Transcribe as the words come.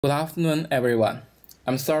Good afternoon, everyone.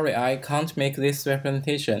 I'm sorry I can't make this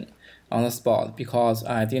representation on the spot because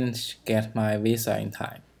I didn't get my visa in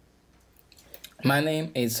time. My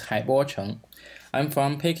name is Haibo Cheng. I'm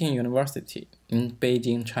from Peking University in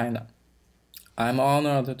Beijing, China. I'm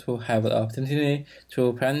honored to have the opportunity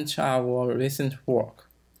to present our recent work,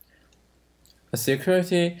 a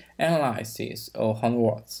security analysis of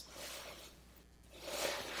Honeywords.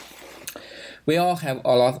 We all have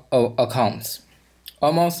a lot of accounts.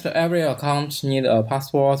 Almost every account needs a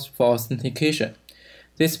password for authentication.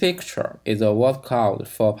 This picture is a word cloud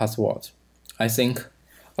for password. I think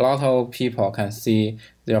a lot of people can see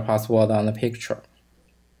their password on the picture.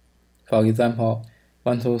 For example,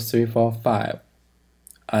 12345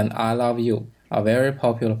 and I love you are very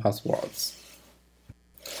popular passwords.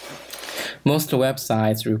 Most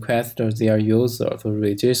websites request their user to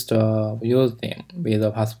register username with a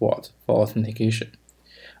password for authentication.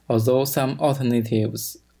 Although some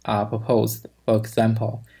alternatives are proposed, for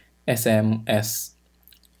example, SMS,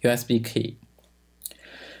 USB key.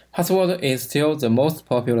 Password is still the most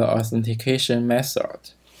popular authentication method.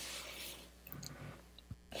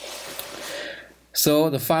 So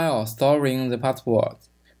the file storing the password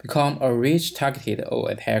become a rich target of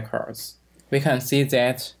attackers. We can see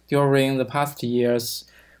that during the past years,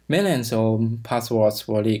 millions of passwords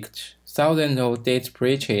were leaked, thousands of data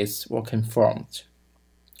breaches were confirmed.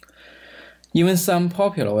 Even some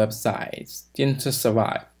popular websites didn't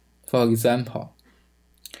survive. For example,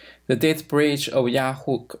 the data breach of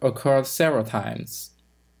Yahoo occurred several times.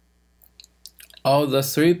 All the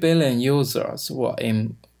 3 billion users were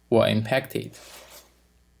impacted.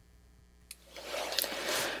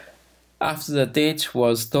 After the data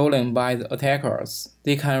was stolen by the attackers,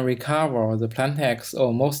 they can recover the plaintext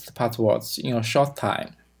of most passwords in a short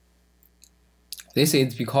time. This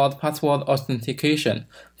is because password authentication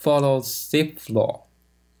follows Zipf's law.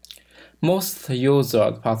 Most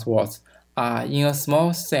user passwords are in a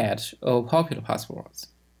small set of popular passwords.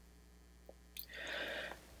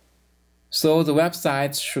 So the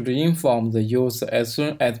website should inform the user as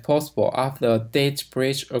soon as possible after a data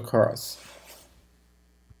breach occurs.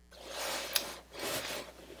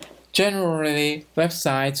 Generally,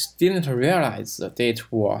 websites didn't realize the data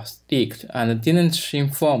was leaked and didn't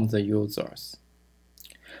inform the users.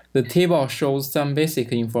 The table shows some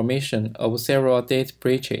basic information of several data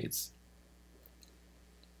breaches.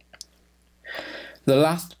 The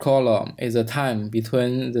last column is the time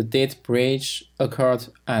between the data breach occurred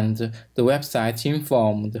and the website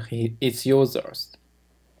informed its users.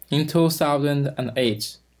 In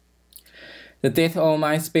 2008, the data of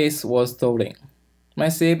MySpace was stolen.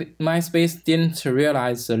 MySpace didn't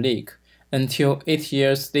realize the leak until 8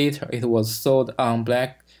 years later it was sold on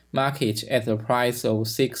black market at the price of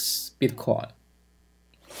 6 Bitcoin.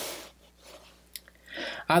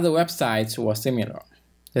 Other websites were similar.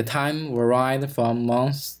 The time varied from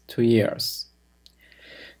months to years.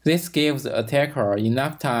 This gives the attacker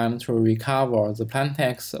enough time to recover the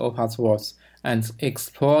plaintext of passwords and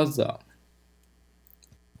exploit them.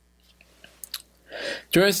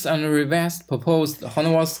 Juels and Rivest proposed a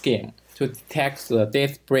Honeywords scheme to detect the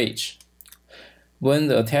data breach. When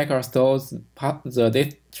the attacker stores the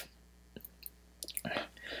data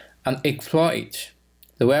and exploits it,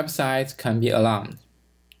 the website can be alarmed.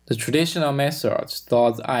 The traditional method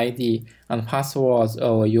stores the ID and passwords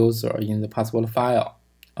of a user in the password file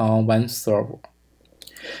on one server.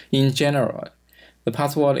 In general, the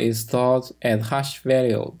password is stored as hash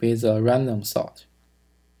value with a random sort.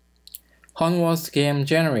 Honeywords scheme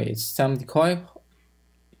generates some decoy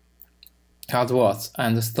passwords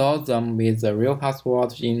and stores them with the real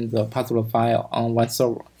password in the password file on one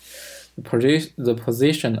server. The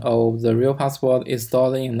position of the real password is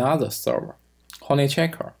stored in another server,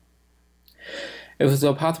 Honeychecker. If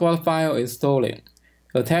the password file is stolen,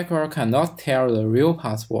 the attacker cannot tell the real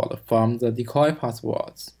password from the decoy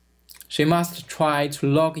passwords. She must try to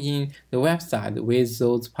log in the website with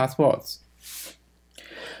those passwords.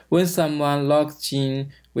 When someone logs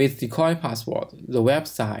in with decoy password, the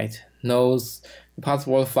website knows the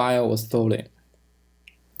password file was stolen.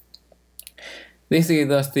 This is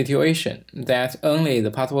the situation that only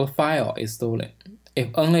the password file is stolen. If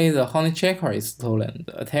only the Honeychecker is stolen,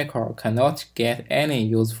 the attacker cannot get any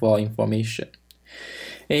useful information.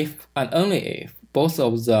 If and only if both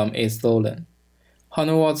of them is stolen,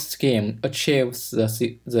 Honeywords scheme achieves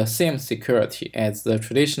the same security as the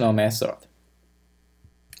traditional method.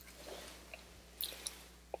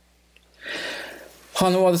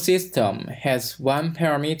 Honeywords system has one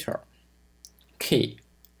parameter, key.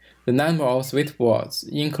 The number of sweet words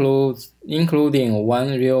including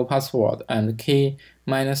one real password and key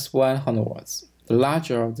minus 1 Honeywords. The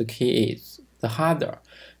larger the key is, the harder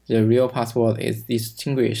the real password is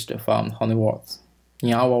distinguished from Honeywords.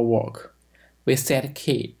 In our work, we set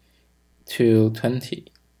key to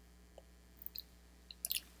 20.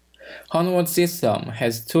 Honeywords system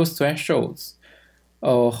has two thresholds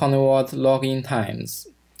of Honeywords login times.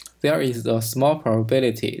 There is a small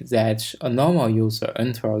probability that a normal user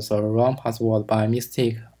enters a wrong password by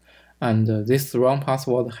mistake, and this wrong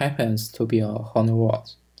password happens to be a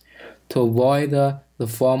Honeywords. To avoid the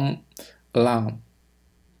form alarm,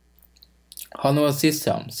 Honeywords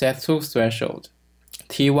system sets two thresholds,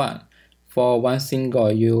 T1 for one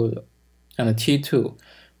single user and T2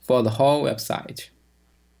 for the whole website.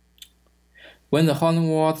 When the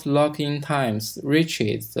Honeywords login times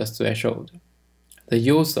reaches the threshold, the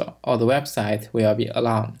user or the website will be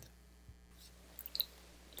alarmed.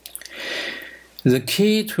 The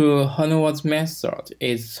key to Honeywords method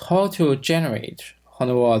is how to generate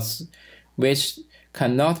Honeywords which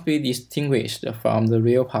cannot be distinguished from the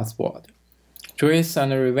real password. Juels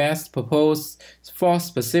and Rivest propose 4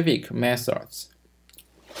 specific methods: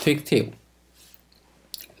 detectable,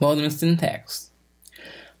 modern syntax,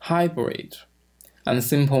 hybrid, and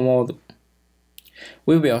simple model.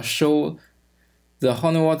 We will show the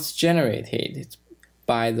Honeywords generated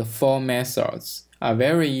by the 4 methods are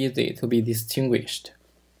very easy to be distinguished.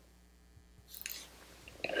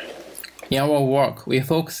 In our work, we are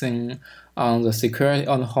focusing on the security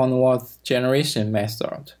of the Honeywords generation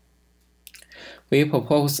method. We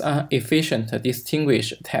propose an efficient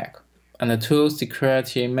distinguish attack and 2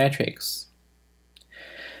 security metrics.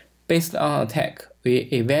 Based on attack, we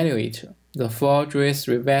evaluate the 4 Juels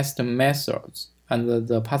Rivest methods and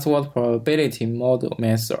the password probability model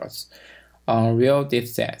methods on real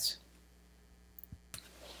datasets.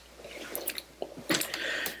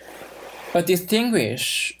 A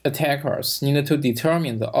distinguished attackers need to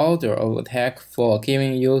determine the order of attack for a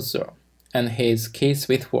given user and his key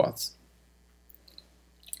sweet words.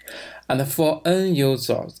 And for n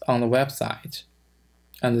users on the website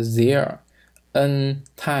and their n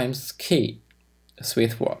times key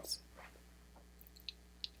sweet words.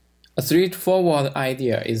 A straightforward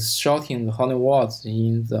idea is sorting the Honeywords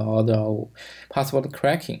in the order of password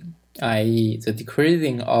cracking, i.e. the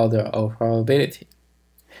decreasing order of probability.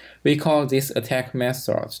 We call this attack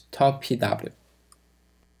method top PW.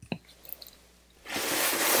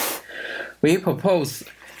 We propose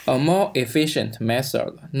a more efficient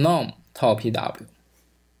method, norm top PW.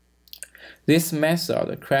 This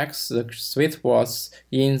method cracks the sweet words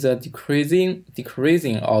in the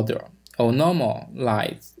decreasing order of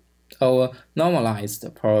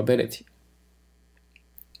normalized probability.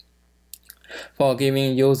 For a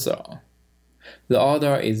given user, the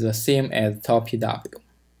order is the same as top PW.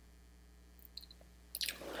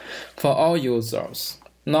 For all users,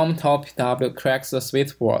 norm top PW cracks the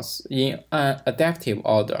sweet words in an adaptive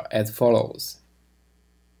order as follows.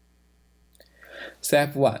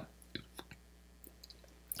 Step 1.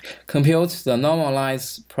 Compute the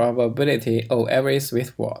normalized probability of every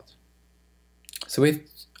sweet word.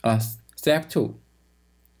 Step 2.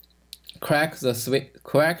 Crack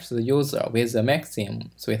the user with the maximum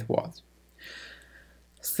sweet word.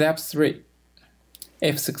 Step 3.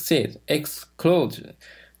 If succeed, exclude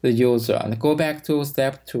the user and go back to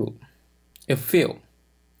step 2. If fail,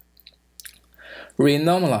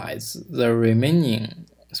 renormalize the remaining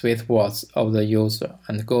sweet words of the user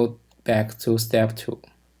and go back to step 2.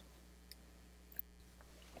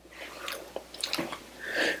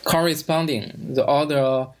 Corresponding the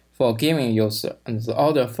order for given user and the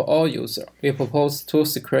order for all users, we propose 2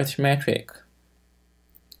 security metrics: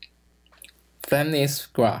 flatness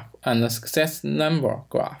graph and the success number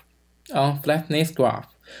graph. On flatness graph,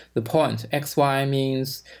 the point xy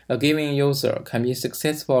means a given user can be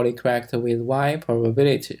successfully cracked with y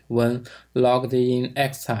probability when logged in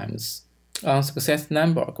x times. On success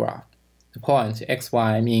number graph, the point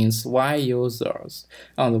xy means y users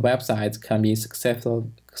on the website can be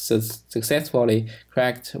successfully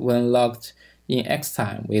cracked when logged in x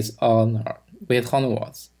time with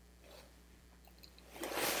Honeywords.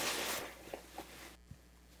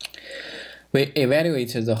 We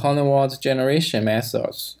evaluated the Honeywords generation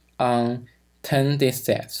methods on 10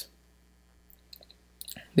 datasets.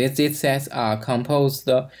 These datasets are composed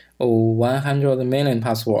of 100 million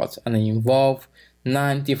passwords and involve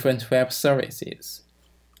 9 different web services.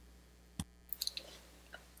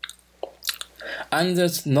 Under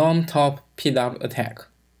the norm top PW attack,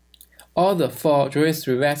 all the 4 Juels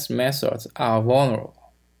Rivest methods are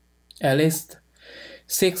vulnerable. At least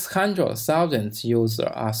 600,000 users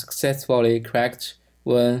are successfully cracked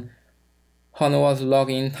when Honeywords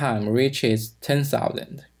login time reaches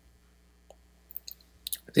 10,000.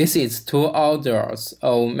 This is 2 orders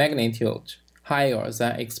of magnitude higher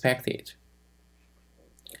than expected.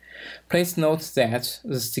 Please note that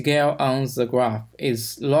the scale on the graph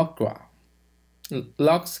is log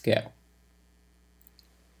scale.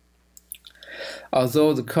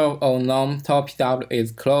 Although the curve of norm tau PW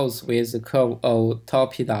is close with the curve of tau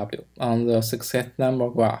PW on the success number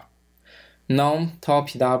graph, norm tau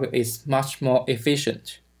PW is much more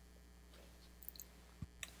efficient.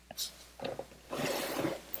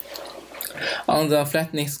 On the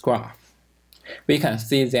flatness graph, we can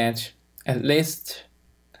see that at least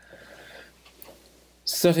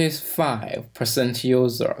 35%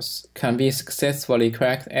 users can be successfully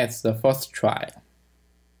correct at the first try.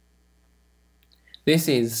 This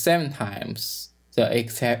is 7 times the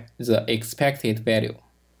expected value.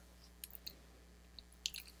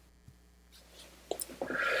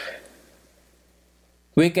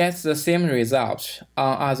 We get the same result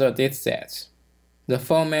on other datasets. The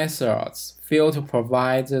 4 methods fail to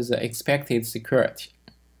provide the expected security.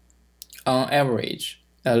 On average,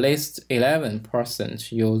 at least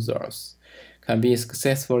 11% users can be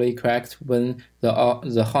successfully correct when the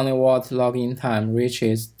Honeywords login time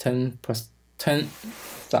reaches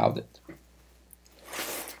 10,000,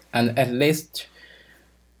 and at least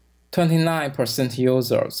 29%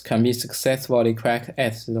 users can be successfully correct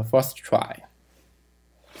at the first try.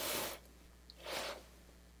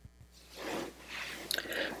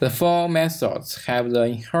 The 4 methods have the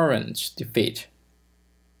inherent defect.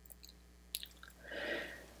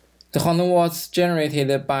 The Honeywords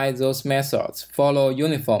generated by those methods follow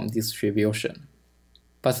uniform distribution,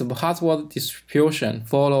 but the password distribution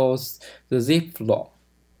follows the zip law.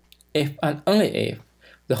 If and only if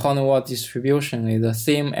the Honeywords distribution is the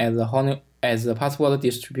same as the password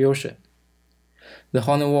distribution, the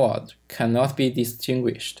Honeyword cannot be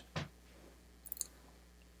distinguished.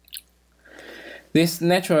 This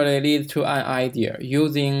naturally leads to an idea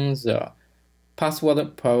using the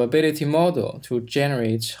password probability model to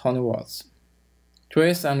generate Honeywords.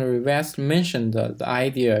 Juels and Rivest mentioned the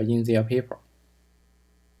idea in their paper.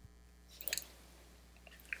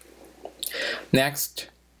 Next,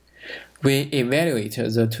 we evaluate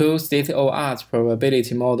the 2 state-of-the-art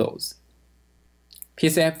probability models,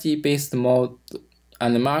 PCFG-based model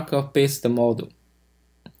and Markov-based model.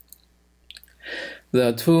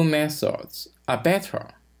 The 2 methods are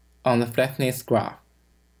better on the flatness graph,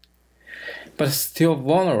 but still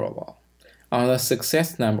vulnerable on the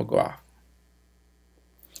success number graph.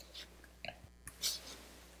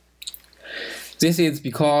 This is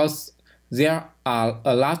because there are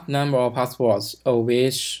a large number of passwords of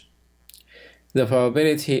which the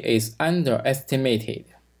probability is underestimated.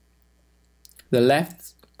 The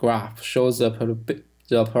left graph shows the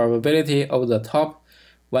probability of the top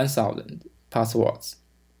 1,000 passwords.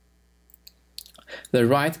 The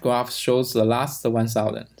right graph shows the last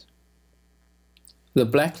 1,000. The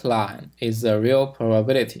black line is the real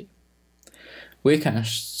probability. We can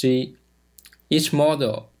see each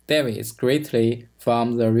model deviates greatly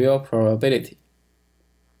from the real probability.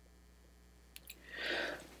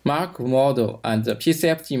 Markov model and the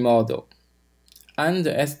PCFG model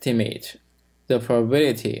underestimate the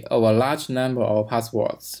probability of a large number of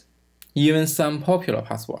passwords, even some popular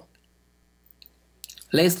passwords.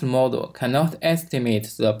 List model cannot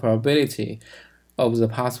estimate the probability of the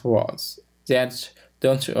passwords that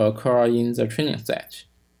don't occur in the training set.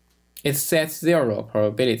 It sets 0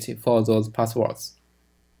 probability for those passwords.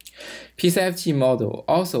 PCFG model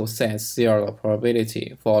also sets 0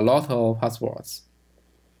 probability for a lot of passwords.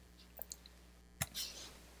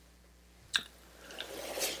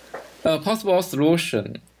 A possible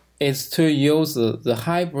solution is to use the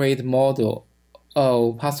hybrid model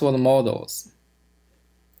of password models.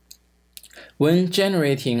 When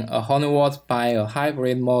generating a Honeywords by a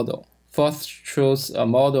hybrid model, first choose a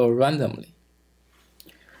model randomly.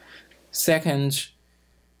 Second,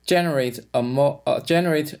 generate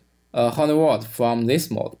a Honeywords from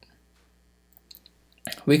this model.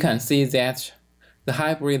 We can see that the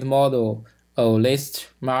hybrid model of list,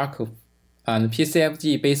 Markov, and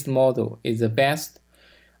PCFG-based model is the best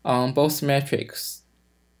on both metrics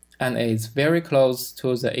and is very close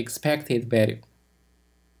to the expected value.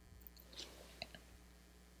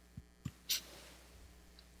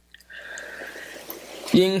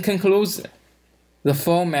 In conclusion, the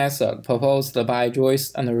 4 methods proposed by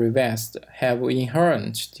Juels and Rivest have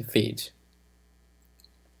inherent defect.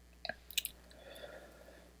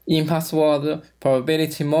 In password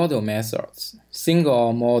probability model methods,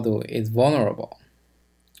 single model is vulnerable.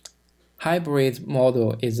 Hybrid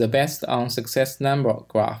model is the best on success number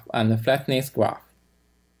graph and flatness graph.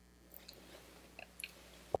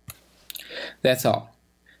 That's all.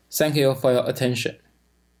 Thank you for your attention.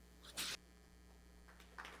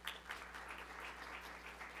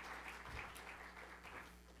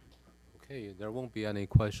 Okay, there won't be any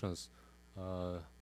questions.